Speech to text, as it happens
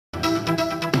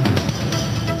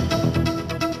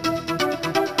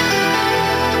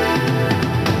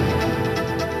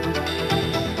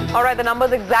All right, the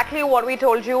number's exactly what we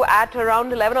told you at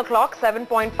around 11 o'clock,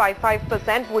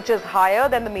 7.55%, which is higher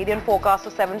than the median forecast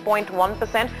of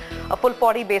 7.1%, a full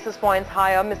 40 basis points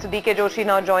higher. Mr. D.K. Joshi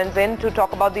now joins in to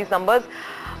talk about these numbers.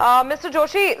 Mr.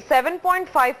 Joshi,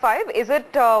 7.55, is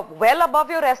it well above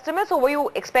your estimates, or were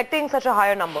you expecting such a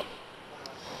higher number?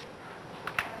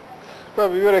 Well,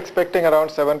 we were expecting around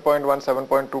 7.1,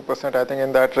 7.2%, I think,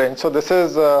 in that range. So this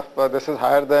is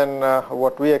higher than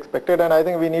what we expected, and I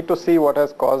think we need to see what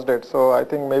has caused it. So I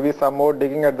think maybe some more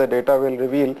digging at the data will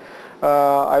reveal.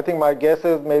 I think my guess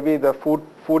is maybe the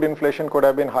food inflation could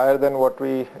have been higher than what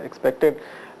we expected.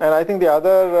 And I think the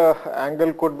other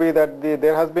angle could be that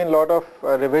there has been a lot of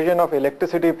revision of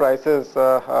electricity prices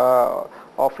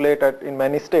of late in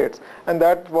many states, and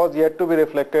that was yet to be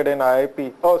reflected in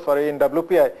in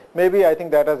WPI. Maybe I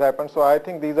think that has happened. So I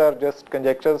think these are just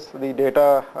conjectures. The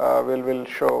data will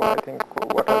show, I think,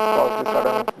 what has caused the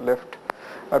sudden lift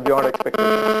beyond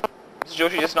expectations. Mr.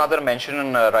 Joshi, just another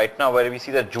mention right now where we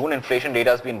see that June inflation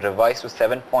data has been revised to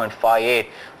 7.58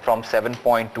 from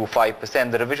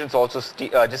 7.25%. The revisions also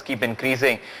just keep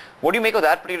increasing. What do you make of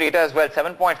that particular data as well?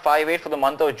 7.58 for the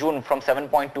month of June from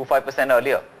 7.25%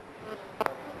 earlier.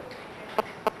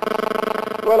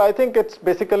 Well, I think it's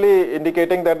basically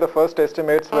indicating that the first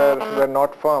estimates were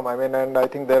not firm. I mean, and I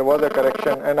think there was a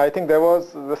correction, and I think there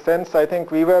was the sense, I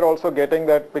think we were also getting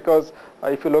that, because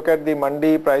if you look at the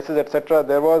mandi prices, etc.,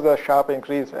 there was a sharp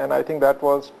increase, and I think that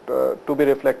was to be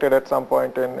reflected at some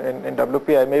point in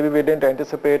WPI. Maybe we didn't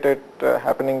anticipate it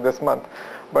happening this month,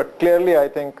 but clearly I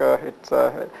think it's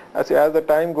as the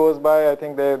time goes by, I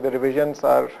think the revisions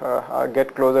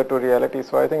get closer to reality.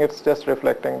 So I think it's just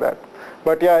reflecting that.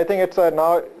 But yeah, I think it's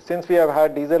now, since we have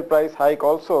had diesel price hike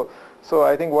also, so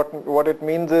I think what it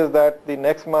means is that the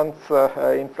next month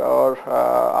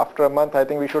after a month, I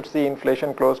think we should see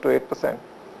inflation close to 8%.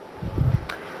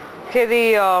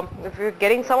 Okay, if you're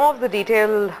getting some of the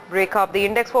detailed breakup, the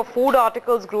index for food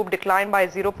articles group declined by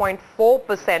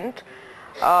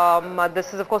 0.4%.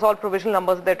 This is, of course, all provisional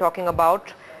numbers that they're talking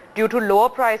about. Due to lower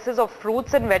prices of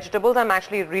fruits and vegetables, I'm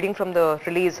actually reading from the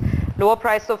release. Lower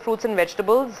price of fruits and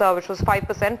vegetables, which was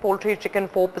 5%, poultry, chicken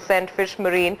 4%, fish,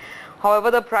 marine.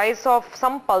 However, the price of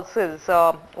some pulses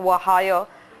were higher.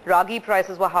 Ragi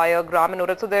prices were higher, gram and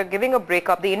oat. So they're giving a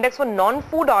breakup. The index for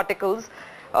non-food articles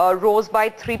rose by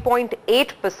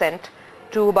 3.8%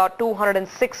 to about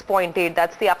 206.8.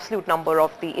 That's the absolute number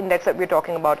of the index that we're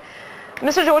talking about.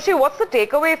 Mr. Joshi, what's the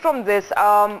takeaway from this?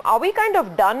 Are we kind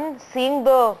of done seeing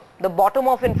the bottom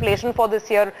of inflation for this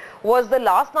year? Was the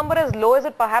last number as low as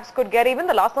it perhaps could get? Even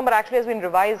the last number actually has been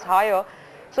revised higher.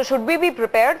 So should we be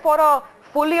prepared for a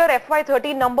full year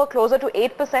FY13 number closer to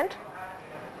 8%?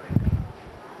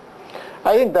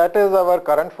 I think that is our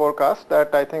current forecast,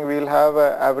 that I think we'll have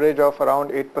an average of around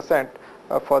 8%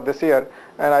 for this year.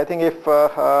 And I think if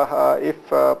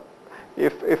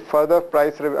further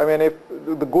price, if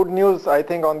the good news, I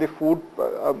think on the food,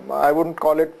 I wouldn't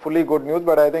call it fully good news,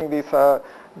 but I think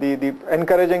the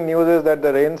encouraging news is that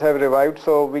the rains have revived,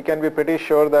 so we can be pretty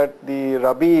sure that the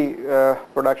Rabi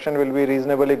production will be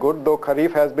reasonably good, though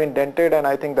Kharif has been dented, and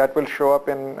I think that will show up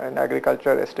in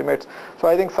agriculture estimates. So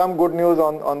I think some good news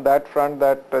on that front,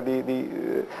 that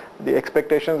the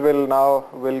expectations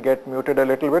will get muted a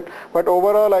little bit. But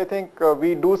overall, I think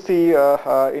we do see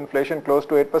inflation close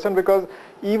to 8%, because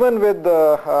even with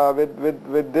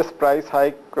this price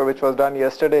hike which was done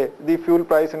yesterday, the fuel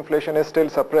price inflation is still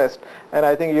suppressed, and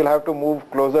I think you'll have to move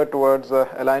closer towards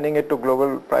aligning it to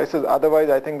global prices. Otherwise,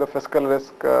 I think the fiscal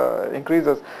risk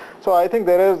increases. So I think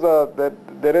there is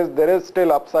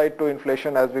still upside to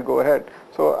inflation as we go ahead.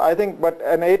 So I think, but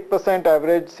an 8%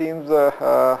 average seems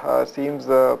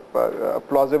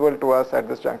plausible to us at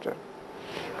this juncture.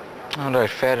 All right,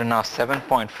 fair enough.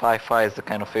 7.55 is the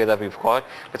kind of figure that we've got.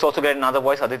 Let's also get another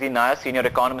voice. Aditi Nair, senior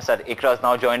economist at ICRA, is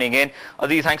now joining in.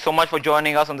 Aditi, thanks so much for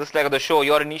joining us on this leg of the show.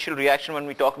 Your initial reaction when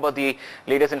we talk about the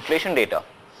latest inflation data?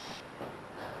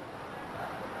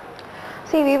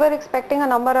 See, we were expecting a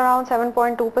number around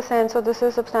 7.2%, so this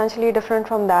is substantially different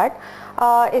from that.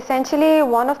 Essentially,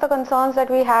 one of the concerns that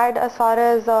we had as far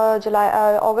as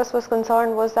August was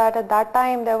concerned was that at that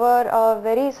time there were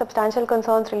very substantial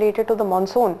concerns related to the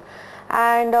monsoon,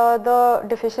 and the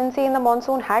deficiency in the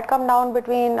monsoon had come down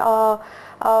between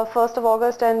 1st of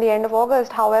August and the end of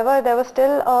August. However, there was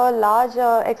still a large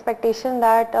expectation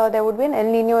that there would be an El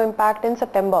Nino impact in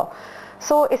September.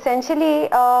 So essentially,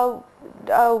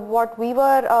 what we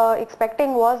were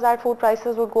expecting was that food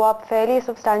prices would go up fairly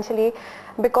substantially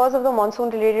because of the monsoon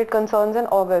related concerns in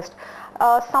August.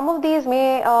 Some of these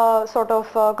may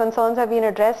concerns have been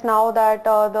addressed now that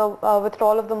the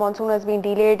withdrawal of the monsoon has been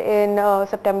delayed in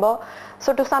September.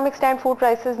 So to some extent food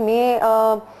prices may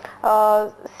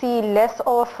see less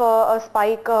of a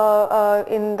spike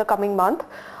in the coming month.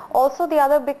 Also, the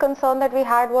other big concern that we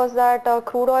had was that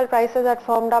crude oil prices had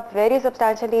firmed up very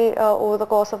substantially over the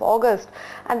course of August,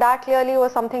 and that clearly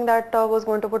was something that was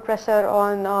going to put pressure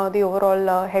on the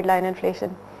overall headline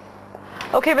inflation.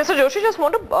 Okay, Mr. Joshi, just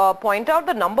want to point out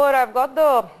the number. I've got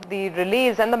the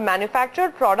release, and the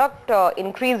manufactured product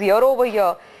increase year over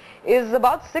year is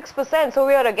about 6%. So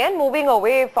we are again moving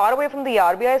far away from the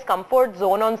RBI's comfort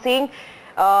zone on seeing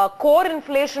core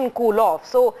inflation cool off.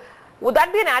 So would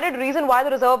that be an added reason why the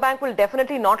Reserve Bank will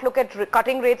definitely not look at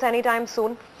cutting rates anytime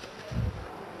soon?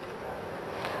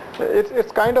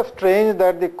 It's kind of strange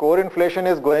that the core inflation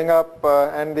is going up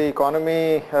and the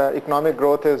economic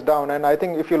growth is down. And I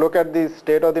think if you look at the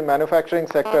state of the manufacturing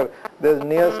sector, there's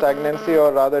near stagnancy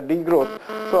or rather degrowth.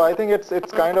 So I think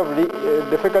it's kind of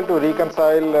difficult to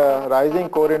reconcile rising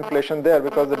core inflation there,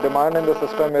 because the demand in the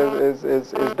system is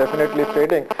definitely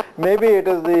fading. Maybe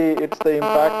it's the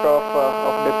impact of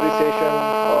depreciation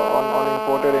on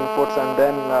imported inputs, and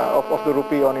then of the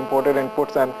rupee on imported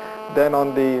inputs, and then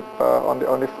on the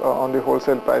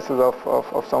wholesale prices of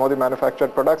some of the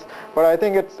manufactured products. But I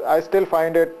think I still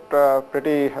find it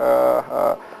pretty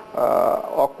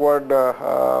awkward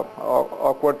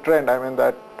trend. I mean,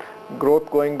 that growth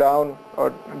going down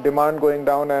or demand going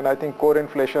down, and I think core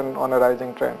inflation on a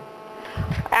rising trend.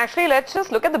 Actually, let's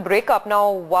just look at the breakup now.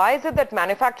 Why is it that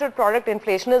manufactured product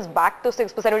inflation is back to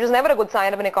 6%, which is never a good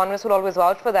sign? An economist will always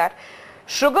vouch for that.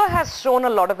 Sugar has shown a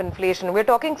lot of inflation. We're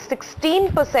talking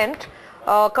 16%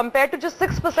 compared to just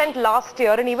 6% last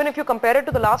year, and even if you compare it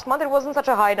to the last month, it wasn't such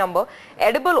a high number.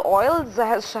 Edible oils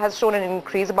has shown an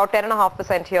increase, about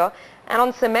 10.5% here, and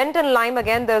on cement and lime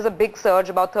again there's a big surge,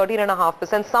 about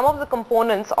 13.5%. Some of the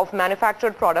components of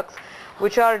manufactured products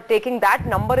which are taking that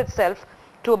number itself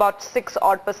to about 6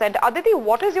 odd percent. Aditi,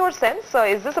 what is your sense?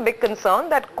 Is this a big concern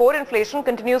that core inflation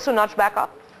continues to nudge back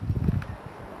up?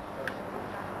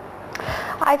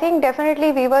 I think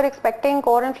definitely we were expecting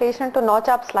core inflation to notch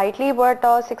up slightly, but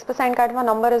 6% kind of a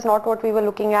number is not what we were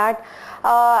looking at.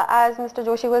 As Mr.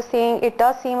 Joshi was saying, it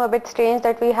does seem a bit strange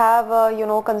that we have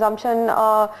consumption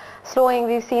slowing.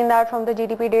 We've seen that from the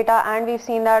GDP data, and we've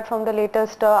seen that from the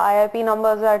latest IIP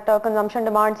numbers, that consumption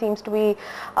demand seems to be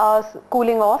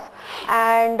cooling off,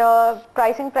 and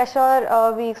pricing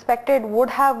pressure we expected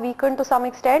would have weakened to some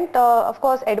extent. Of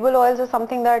course, edible oils is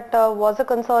something that was a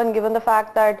concern, given the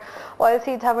fact that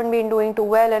oilseeds haven't been doing too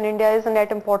well, and India is a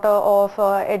net importer of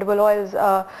edible oils.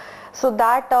 So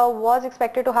that was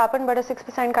expected to happen, but a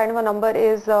 6% kind of a number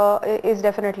is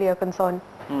definitely a concern.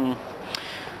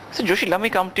 So Joshi, let me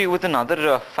come to you with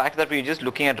another fact that we're just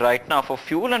looking at right now. For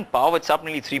fuel and power, it's up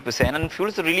nearly 3%, and fuel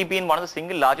has really been one of the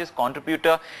single largest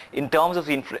contributor in terms of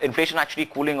the inflation actually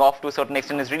cooling off to a certain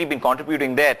extent. Has really been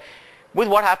contributing there. With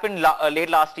what happened late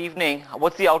last evening,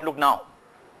 what's the outlook now?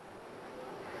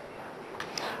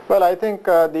 Well, I think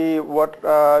the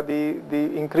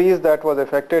increase that was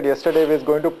affected yesterday is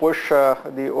going to push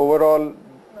the overall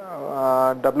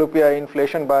WPI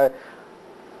inflation by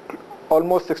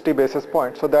almost 60 basis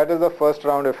points. So that is the first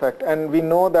round effect. And we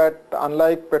know that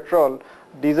unlike petrol,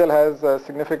 diesel has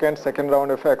significant second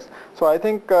round effects. So I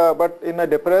think, but in a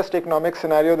depressed economic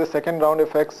scenario, the second round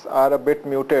effects are a bit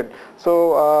muted.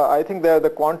 So I think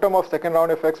the quantum of second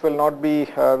round effects will not be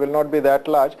that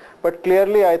large. But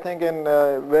clearly, I think in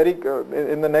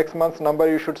the next month's number,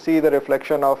 you should see the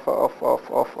reflection of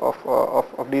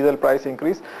diesel price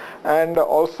increase, and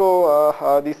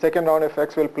also the second round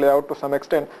effects will play out to some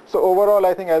extent. So overall,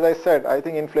 I think, as I said, I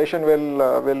think inflation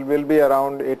will be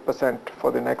around 8% for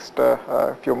the next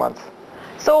few months.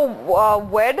 So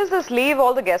where does this leave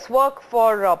all the guesswork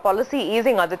for policy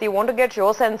easing? Aditi, want to get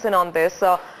your sense in on this.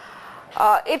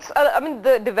 I mean,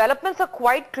 the developments are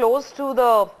quite close to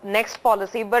the next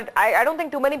policy, but I don't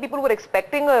think too many people were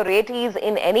expecting a rate ease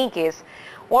in any case.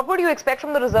 What would you expect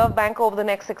from the Reserve Bank over the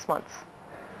next 6 months?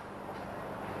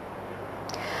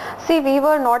 See, we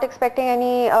were not expecting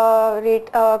any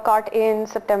rate cut in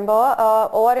September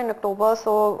or in October,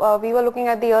 so we were looking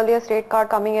at the earliest rate cut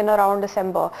coming in around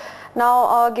December.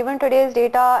 Now, given today's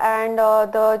data and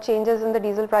the changes in the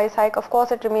diesel price hike, of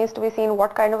course it remains to be seen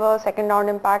what kind of a second round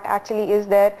impact actually is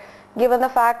there, given the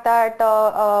fact that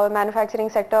manufacturing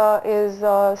sector is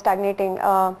stagnating.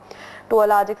 to a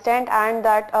large extent, and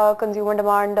that consumer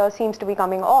demand seems to be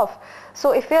coming off.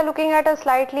 So if we are looking at a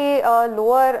slightly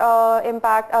lower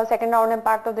impact, second round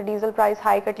impact of the diesel price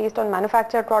hike, at least on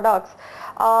manufactured products,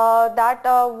 that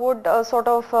would sort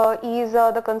of ease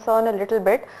the concern a little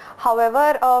bit.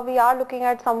 However, we are looking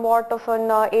at somewhat of an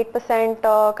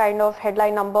 8% kind of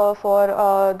headline number for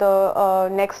the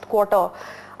next quarter.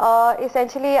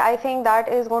 Essentially, I think that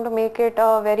is going to make it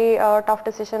a very tough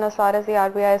decision as far as the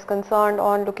RBI is concerned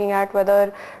on looking at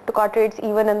whether to cut rates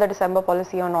even in the December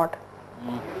policy or not.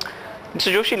 So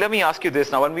Joshi, let me ask you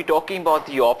this now. When we're talking about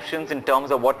the options in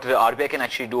terms of what the RBI can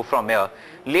actually do from here,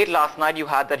 late last night you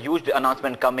had that huge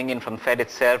announcement coming in from Fed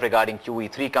itself regarding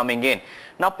QE3 coming in.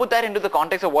 Now put that into the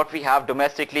context of what we have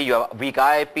domestically. You have weak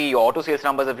IIP, your auto sales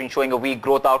numbers have been showing a weak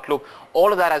growth outlook.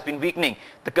 All of that has been weakening.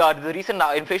 The recent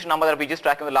inflation number that we just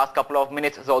tracked in the last couple of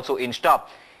minutes has also inched up.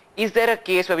 Is there a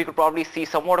case where we could probably see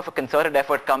somewhat of a concerted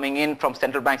effort coming in from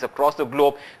central banks across the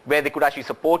globe where they could actually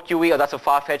support QE, or that's a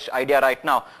far-fetched idea right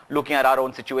now, looking at our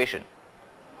own situation?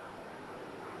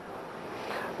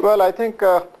 Well, I think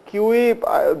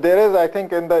QE, there is, I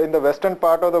think, in the western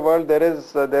part of the world, there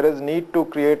is need to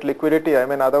create liquidity. I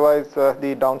mean, otherwise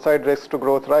the downside risks to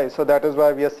growth rise. So that is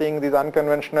why we are seeing these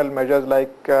unconventional measures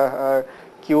like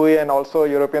QE, and also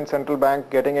European Central Bank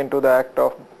getting into the act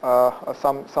of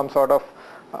some sort of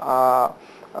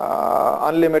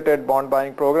unlimited bond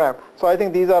buying program. So I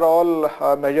think these are all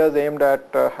measures aimed at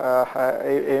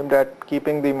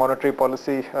keeping the monetary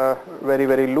policy very,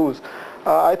 very loose.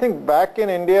 I think back in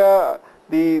India,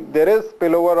 there is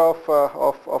spillover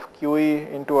of QE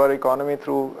into our economy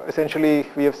through, essentially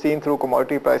we have seen through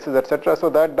commodity prices, etc. So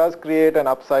that does create an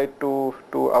upside to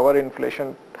our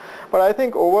inflation. But I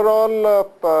think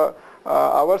overall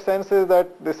our sense is that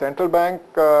the central bank,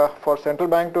 for central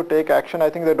bank to take action,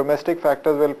 I think the domestic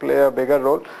factors will play a bigger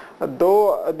role.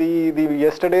 Though the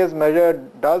yesterday's measure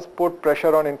does put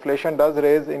pressure on inflation, does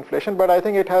raise inflation, but I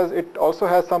think it also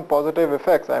has some positive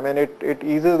effects. I mean, it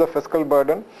eases the fiscal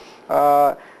burden.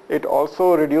 It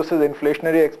also reduces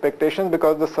inflationary expectations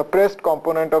because the suppressed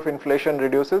component of inflation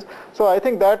reduces. So I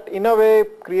think that in a way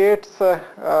creates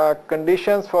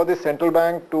conditions for the central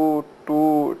bank to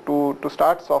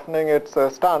start softening its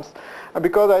stance,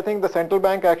 because I think the central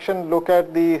bank action look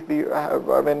at the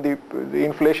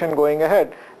inflation going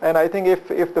ahead, and I think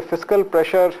if the fiscal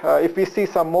pressure, if we see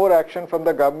some more action from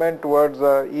the government towards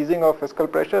easing of fiscal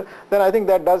pressure, then I think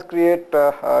that does create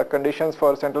conditions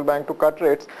for central bank to cut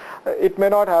rates. It may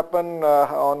not happen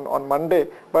on Monday,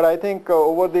 but I think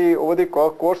over the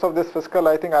course of this fiscal,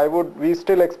 I think we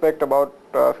still expect about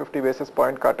 50 basis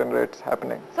point cut in rates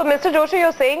happening. So Mr. Joshi,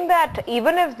 you're saying that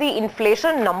even if the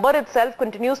inflation number itself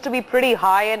continues to be pretty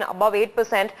high and above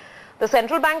 8%, the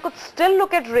central bank could still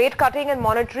look at rate cutting and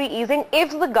monetary easing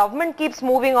if the government keeps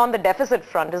moving on the deficit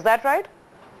front. Is that right?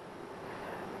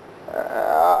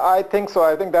 I think so.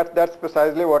 I think that's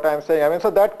precisely what I'm saying. I mean,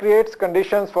 so that creates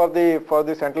conditions for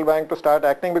the central bank to start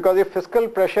acting, because if fiscal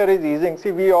pressure is easing,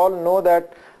 see, we all know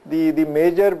that the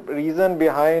major reason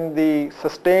behind the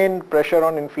sustained pressure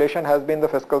on inflation has been the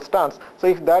fiscal stance. So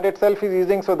if that itself is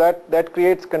easing, so that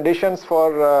creates conditions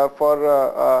for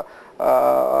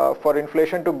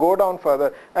inflation to go down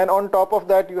further, and on top of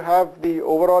that you have the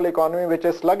overall economy which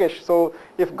is sluggish. So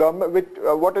if government,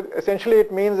 essentially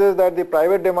it means is that the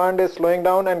private demand is slowing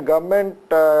down and government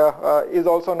is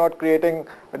also not creating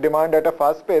demand at a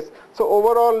fast pace. So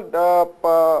overall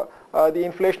the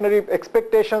inflationary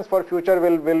expectations for future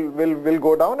will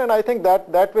go down, and I think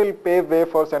that will pave way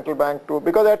for central bank to,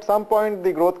 because at some point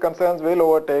the growth concerns will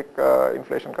overtake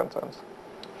inflation concerns.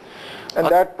 And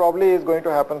that probably is going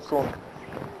to happen soon.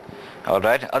 All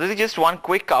right. Aditi, just one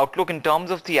quick outlook in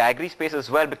terms of the agri space as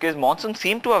well, because monsoon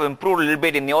seemed to have improved a little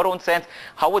bit. In your own sense,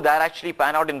 how would that actually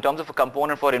pan out in terms of a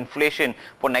component for inflation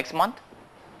for next month?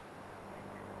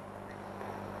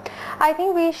 I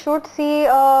think we should see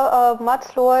a much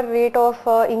slower rate of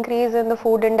increase in the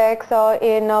food index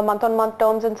in month-on-month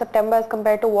terms in September as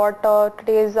compared to what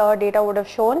today's data would have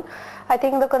shown. I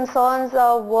think the concerns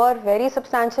were very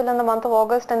substantial in the month of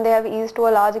August, and they have eased to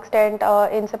a large extent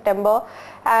in September,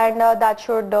 and that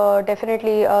should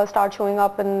definitely start showing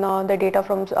up in the data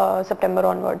from September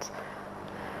onwards.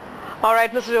 All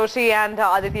right, Mr. Joshi and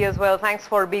Aditi as well, thanks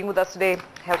for being with us today,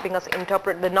 helping us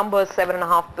interpret the numbers.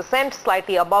 7.5%,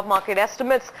 slightly above market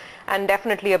estimates, and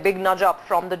definitely a big nudge up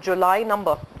from the July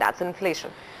number. That's inflation.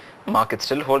 Market's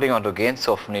still holding on to gains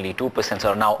of nearly 2%.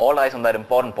 So now all eyes on that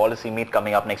important policy meet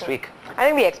coming up next week. I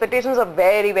think the expectations are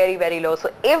very, very, very low. So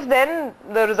if then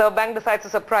the Reserve Bank decides to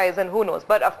surprise, then who knows?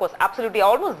 But of course, absolutely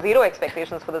almost zero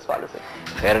expectations for this policy.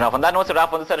 Fair enough. On that note, it's a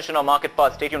wrap on this edition of Market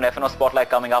Path. Stay tuned. F&O Spotlight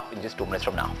coming up in just 2 minutes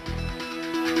from now.